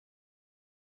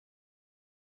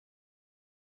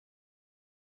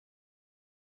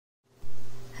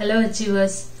Hello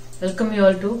Achievers, welcome you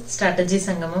all to Strategy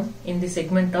Sangamam in the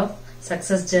segment of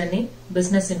Success Journey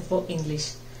Business Info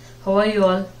English. How are you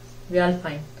all? We are all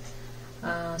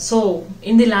fine. So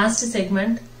in the last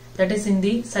segment, that is in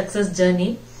the Success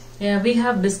Journey, we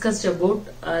have discussed about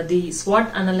the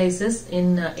SWOT analysis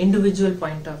in individual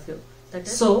point of view. That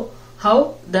is, so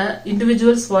how the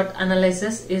individual SWOT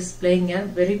analysis is playing a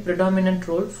very predominant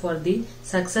role for the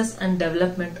success and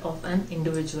development of an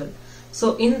individual.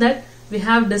 So in that we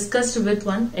have discussed with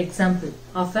one example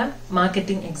of a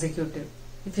marketing executive.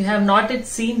 If you have not yet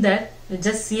seen that, you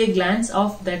just see a glance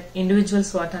of that individual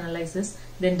SWOT analysis,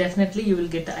 then definitely you will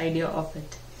get an idea of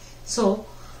it. So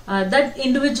that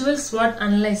individual SWOT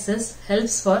analysis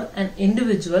helps for an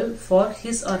individual for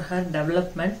his or her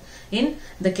development in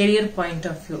the career point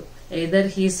of view. Either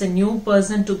he is a new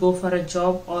person to go for a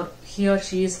job or he or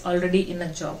she is already in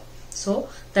a job. So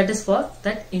that is for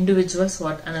that individual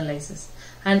SWOT analysis.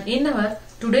 And in our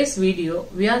today's video,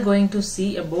 we are going to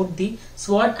see about the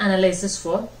SWOT analysis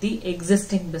for the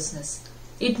existing business.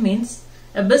 It means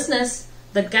a business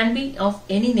that can be of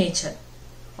any nature,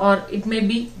 or it may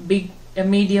be big, a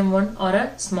medium one, or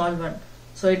a small one.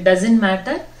 So it doesn't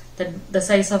matter that the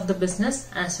size of the business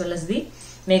as well as the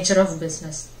nature of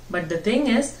business. But the thing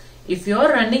is, if you are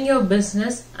running your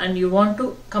business and you want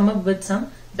to come up with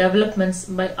some developments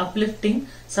by uplifting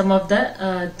some of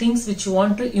the things which you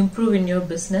want to improve in your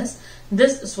business,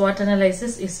 this SWOT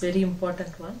analysis is very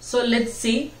important one. So let's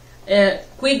see a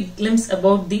quick glimpse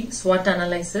about the SWOT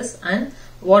analysis and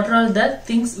what are all the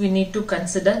things we need to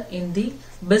consider in the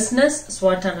business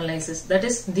SWOT analysis, that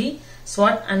is the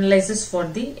SWOT analysis for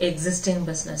the existing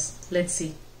business. Let's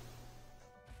see.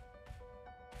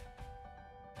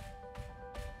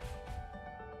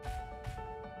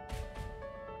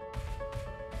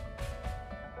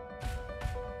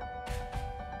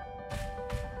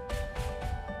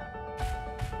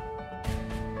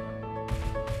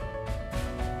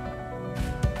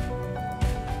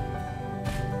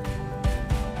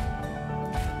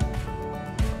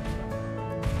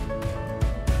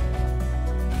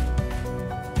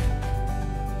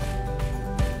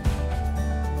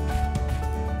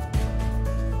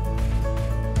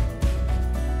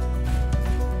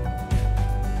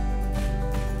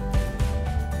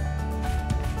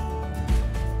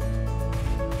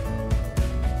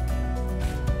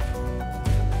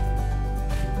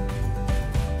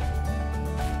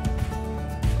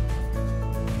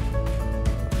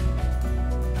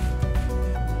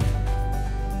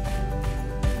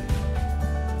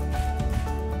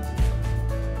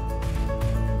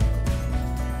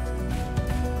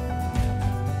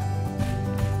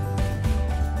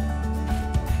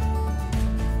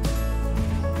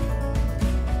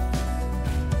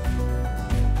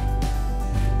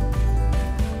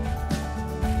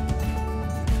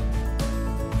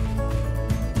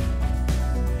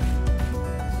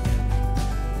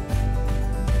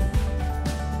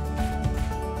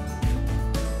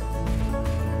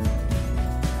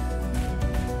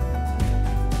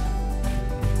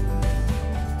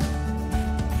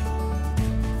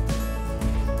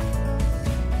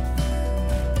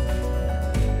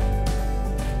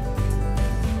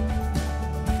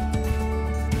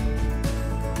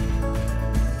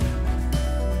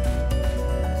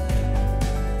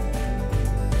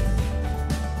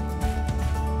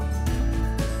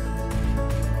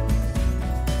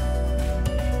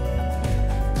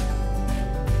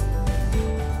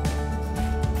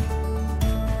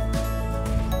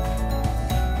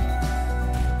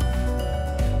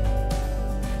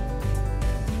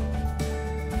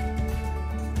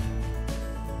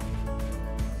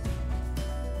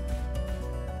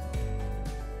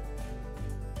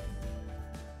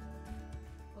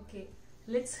 Okay,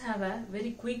 let's have a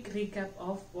very quick recap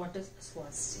of what is SWOT.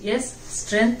 S,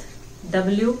 strength,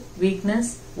 W,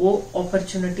 weakness, O,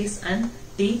 opportunities, and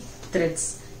T,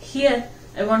 threats. Here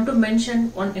I want to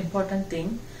mention one important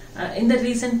thing. In the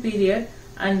recent period,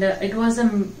 and it was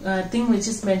a thing which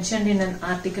is mentioned in an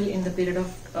article in the period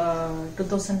of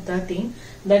 2013,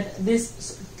 that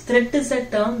this threat is a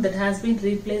term that has been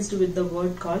replaced with the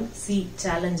word called C,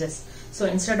 challenges. So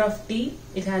instead of T,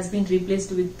 it has been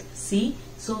replaced with C.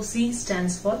 So C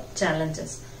stands for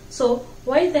challenges. So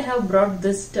why they have brought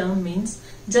this term means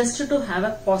just to have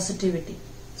a positivity.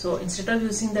 So instead of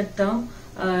using the term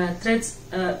threats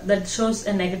that shows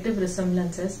a negative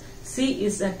resemblances, C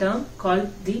is a term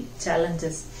called the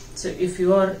challenges. So if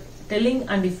you are telling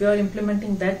and if you are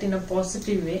implementing that in a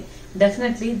positive way,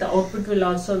 definitely the output will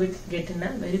also get in a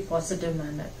very positive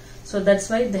manner. So that's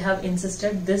why they have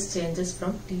insisted this changes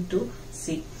from T to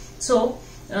C. So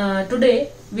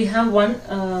Today we have one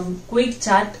quick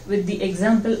chat with the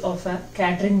example of a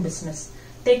catering business.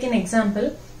 Take an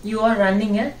example, you are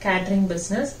running a catering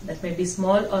business that may be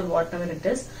small or whatever it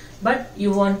is, but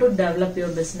you want to develop your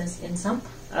business in some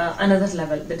another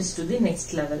level, that is to the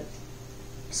next level.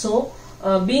 So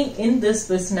being in this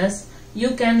business,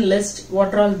 you can list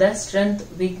what are all the strength,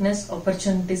 weakness,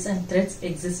 opportunities and threats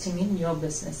existing in your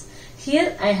business.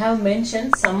 Here I have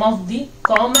mentioned some of the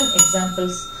common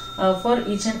examples for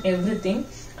each and everything,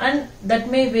 and that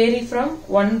may vary from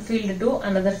one field to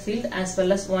another field, as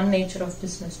well as one nature of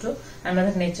business to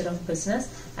another nature of business.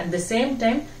 At the same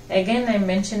time, again I am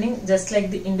mentioning, just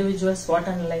like the individual SWOT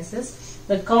analysis,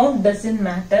 the count doesn't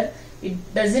matter.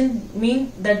 It doesn't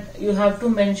mean that you have to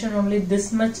mention only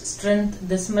this much strength,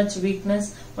 this much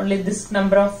weakness, only this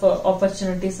number of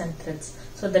opportunities and threats.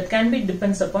 So that can be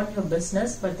depends upon your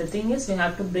business, but the thing is you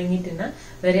have to bring it in a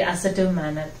very assertive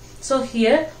manner. So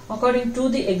here, according to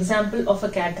the example of a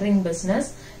catering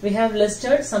business, we have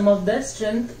listed some of the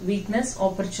strength, weakness,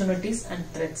 opportunities and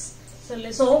threats.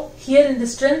 So here in the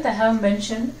strength I have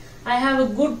mentioned, I have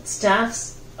a good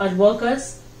staffs or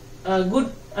workers,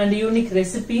 good and unique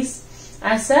recipes.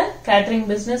 As a catering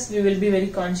business, we will be very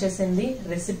conscious in the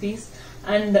recipes,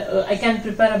 and I can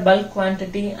prepare a bulk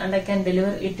quantity and I can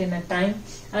deliver it in a time.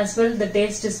 As well, the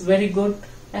taste is very good.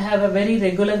 I have a very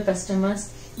regular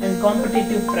customers and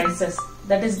competitive prices.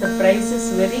 That is, the price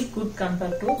is very good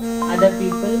compared to other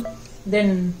people.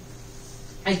 Then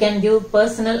I can give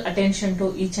personal attention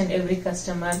to each and every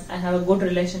customer. I have a good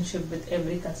relationship with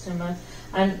every customer,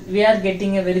 and we are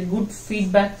getting a very good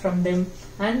feedback from them,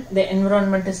 and the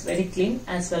environment is very clean,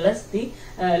 as well as the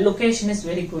location is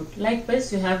very good.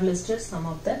 Likewise, you have listed some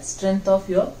of the strength of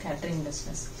your catering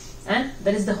business. And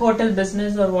there is the hotel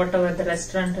business or whatever, the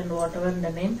restaurant and whatever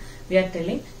the name we are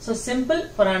telling. So simple,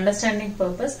 for understanding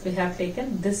purpose, we have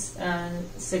taken this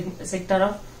sector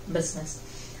of business.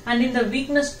 And in the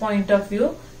weakness point of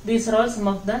view, these are all some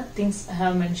of the things I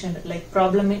have mentioned, like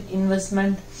problem in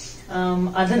investment,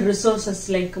 other resources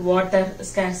like water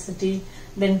scarcity,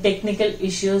 then technical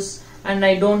issues, and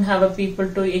I don't have a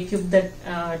people to equip the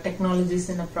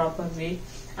technologies in a proper way,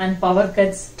 and power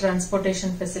cuts,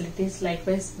 transportation facilities.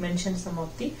 Likewise, mention some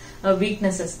of the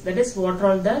weaknesses. That is, what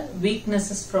are all the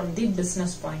weaknesses from the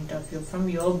business point of view, from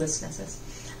your businesses.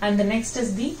 And the next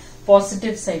is the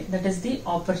positive side, that is the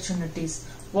opportunities.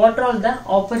 What are all the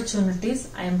opportunities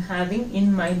I am having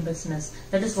in my business?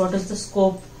 That is, what is the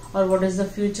scope or what is the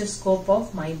future scope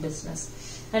of my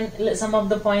business. And some of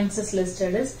the points is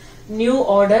listed is new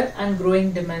order and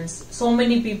growing demands. So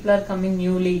many people are coming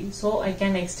newly, so I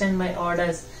can extend my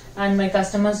orders, and my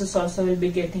customers is also will be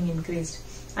getting increased.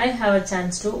 I have a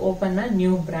chance to open a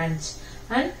new branch,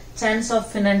 and chance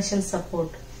of financial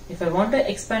support. If I want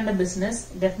to expand a business,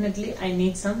 definitely I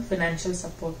need some financial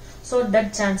support. So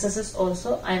that chances is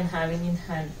also I am having in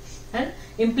hand. And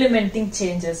implementing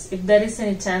changes. If there is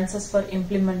any chances for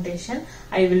implementation,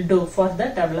 I will do for the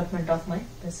development of my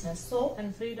business. So,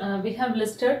 and freedom. We have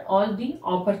listed all the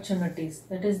opportunities.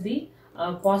 That is the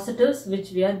positives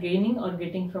which we are gaining or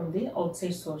getting from the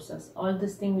outside sources. All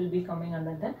this thing will be coming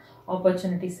under the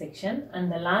opportunity section.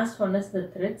 And the last one is the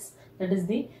threats. That is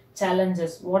the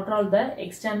challenges. What are all the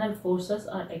external forces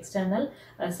or external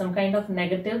some kind of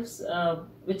negatives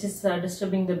which is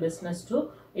disturbing the business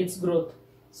to its growth.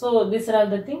 So these are all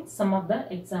the things, some of the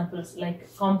examples,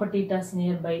 like competitors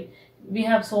nearby. We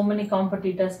have so many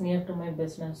competitors near to my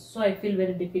business, so I feel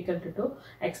very difficult to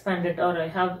expand it, or I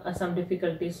have some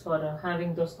difficulties for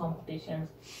having those competitions.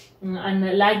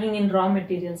 And lagging in raw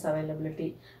materials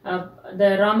availability.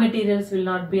 The raw materials will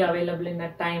not be available in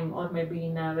a time or maybe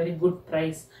in a very good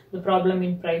price. The problem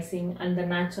in pricing and the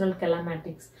natural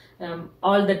calamities,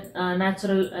 all the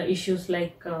natural issues,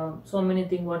 like so many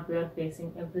things what we are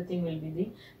facing, everything will be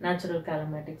the natural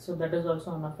calamities. So that is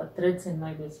also one of the threats in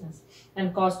my business.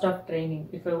 And cost of training.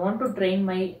 If I want to train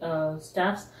my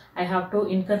staffs, I have to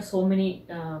incur so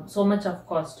much of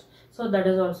cost. So that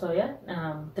is also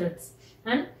a threats.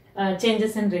 And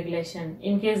changes in regulation.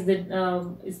 In case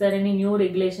that is there any new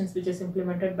regulations which is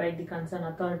implemented by the concerned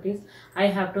authorities, I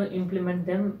have to implement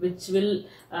them, which will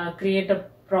create a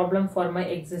problem for my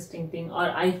existing thing, or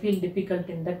I feel difficult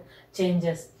in that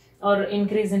changes. Or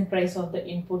increase in price of the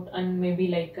input, and maybe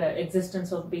like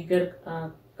existence of bigger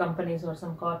companies or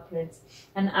some corporates.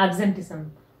 And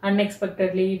absenteeism.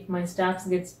 Unexpectedly, if my staffs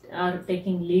are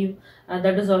taking leave,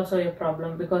 that is also a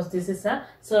problem, because this is a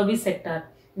service sector.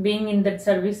 Being in that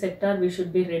service sector, we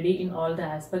should be ready in all the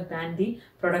aspects and the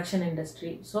production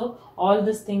industry. So all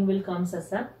this thing will comes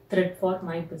as a threat for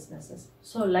my businesses.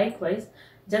 So likewise,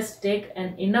 just take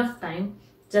an enough time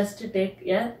just take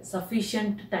a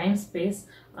sufficient time space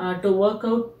to work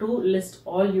out to list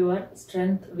all your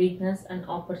strength, weakness and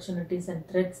opportunities and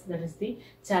threats, that is the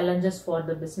challenges for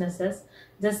the businesses.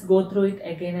 Just go through it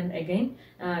again and again.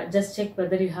 Just check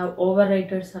whether you have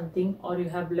overrated something or you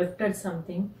have lifted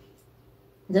something.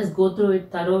 Just go through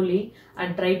it thoroughly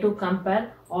and try to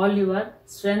compare all your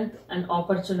strength and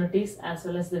opportunities as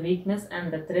well as the weakness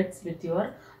and the threats with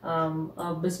your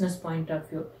business point of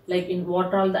view. Like in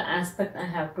what all the aspect I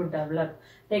have to develop.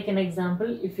 Take an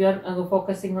example, if you are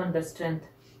focusing on the strength.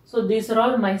 So these are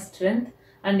all my strength,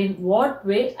 and in what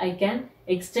way I can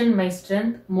extend my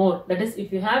strength more. That is,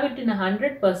 if you have it in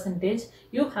 100%,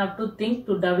 you have to think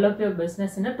to develop your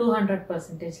business in a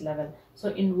 200% level. So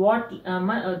in what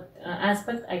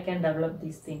aspect I can develop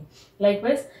these things.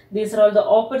 Likewise, these are all the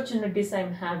opportunities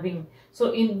I'm having.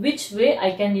 So in which way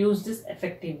I can use this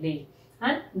effectively.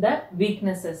 And the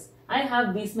weaknesses. I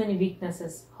have these many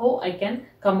weaknesses. How I can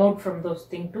come out from those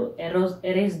things to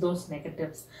erase those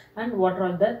negatives. And what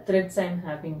are the threats I am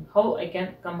having. How I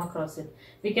can come across it.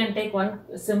 We can take one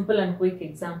simple and quick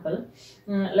example.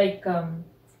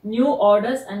 New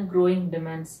orders and growing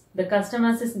demands. The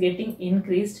customers is getting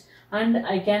increased and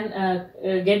I can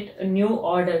get new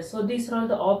orders. So these are all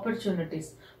the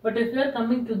opportunities. But if we are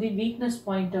coming to the weakness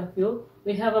point of view,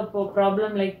 we have a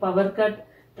problem like power cut,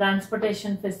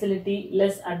 transportation facility,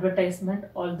 less advertisement,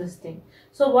 all this thing.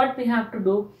 So what we have to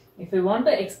do, if we want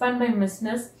to expand my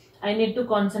business, I need to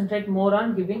concentrate more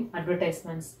on giving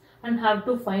advertisements and have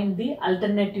to find the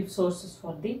alternative sources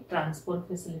for the transport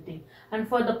facility. And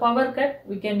for the power cut,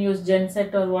 we can use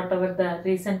genset or whatever the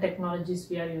recent technologies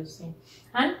we are using.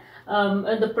 And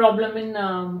the problem in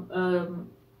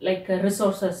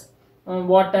resources,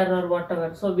 water or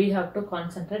whatever. So we have to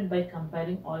concentrate by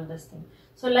comparing all this thing.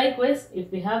 So likewise,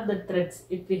 if we have the threats,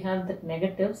 if we have the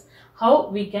negatives, how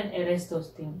we can erase those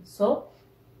things. So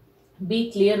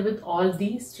be clear with all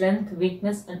the strength,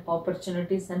 weakness and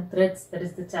opportunities and threats, that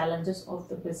is the challenges of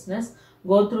the business.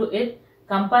 Go through it,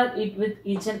 compare it with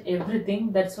each and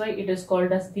everything. That's why it is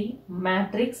called as the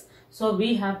matrix. So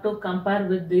we have to compare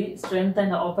with the strength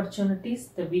and the opportunities,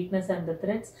 the weakness and the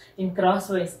threats in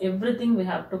crosswise. Everything we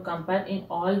have to compare in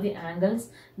all the angles.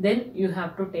 Then you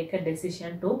have to take a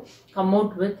decision to come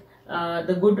out with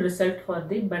the good result for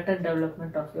the better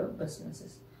development of your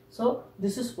businesses. So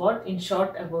this is what in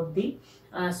short about the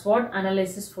SWOT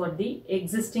analysis for the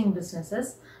existing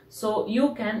businesses. So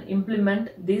you can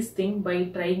implement this thing by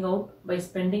trying out, by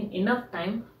spending enough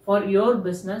time for your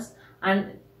business,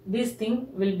 and this thing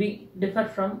will be differ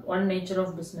from one nature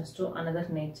of business to another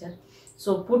nature.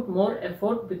 So put more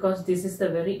effort, because this is the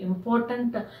very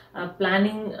important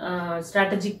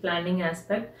strategic planning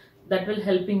aspect that will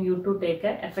helping you to take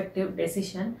an effective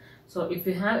decision. So if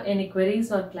you have any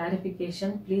queries or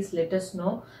clarification, please let us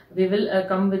know. We will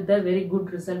come with the very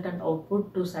good result and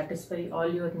output to satisfy all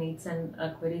your needs and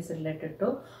queries related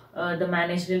to the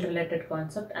managerial related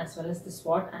concept as well as the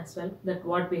SWOT as well, that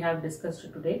what we have discussed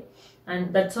today.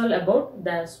 And that's all about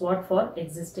the SWOT for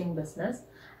existing business.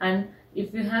 And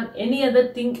if you have any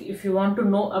other thing, if you want to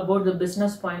know about the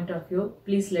business point of view,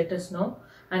 please let us know.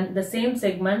 And the same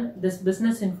segment, this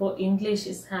Business Info English,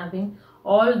 is having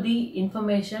all the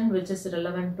information which is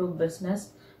relevant to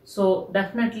business. So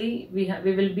definitely we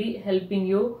will be helping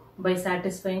you by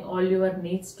satisfying all your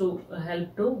needs to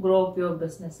help to grow up your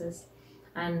businesses.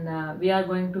 And we are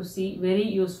going to see very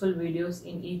useful videos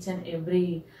in each and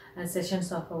every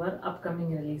sessions of our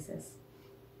upcoming releases.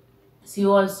 See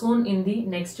you all soon in the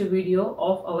next video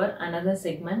of our another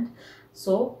segment.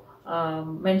 So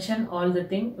mention all the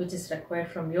thing which is required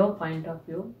from your point of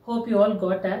view. Hope you all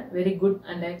got a very good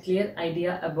and a clear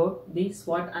idea about the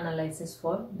SWOT analysis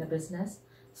for the business.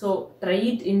 So try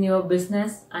it in your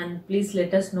business and please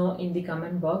let us know in the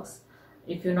comment box.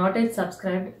 If you're not yet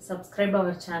subscribed, subscribe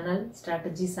our channel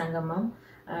Strategy Sangamam.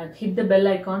 Hit the bell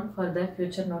icon for the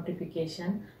future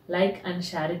notification. Like and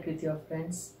share it with your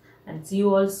friends. And see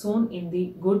you all soon in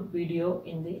the good video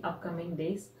in the upcoming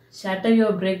days. Shatter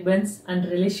your break bends and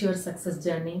relish your success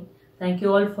journey. Thank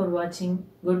you all for watching.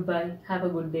 Goodbye. Have a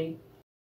good day.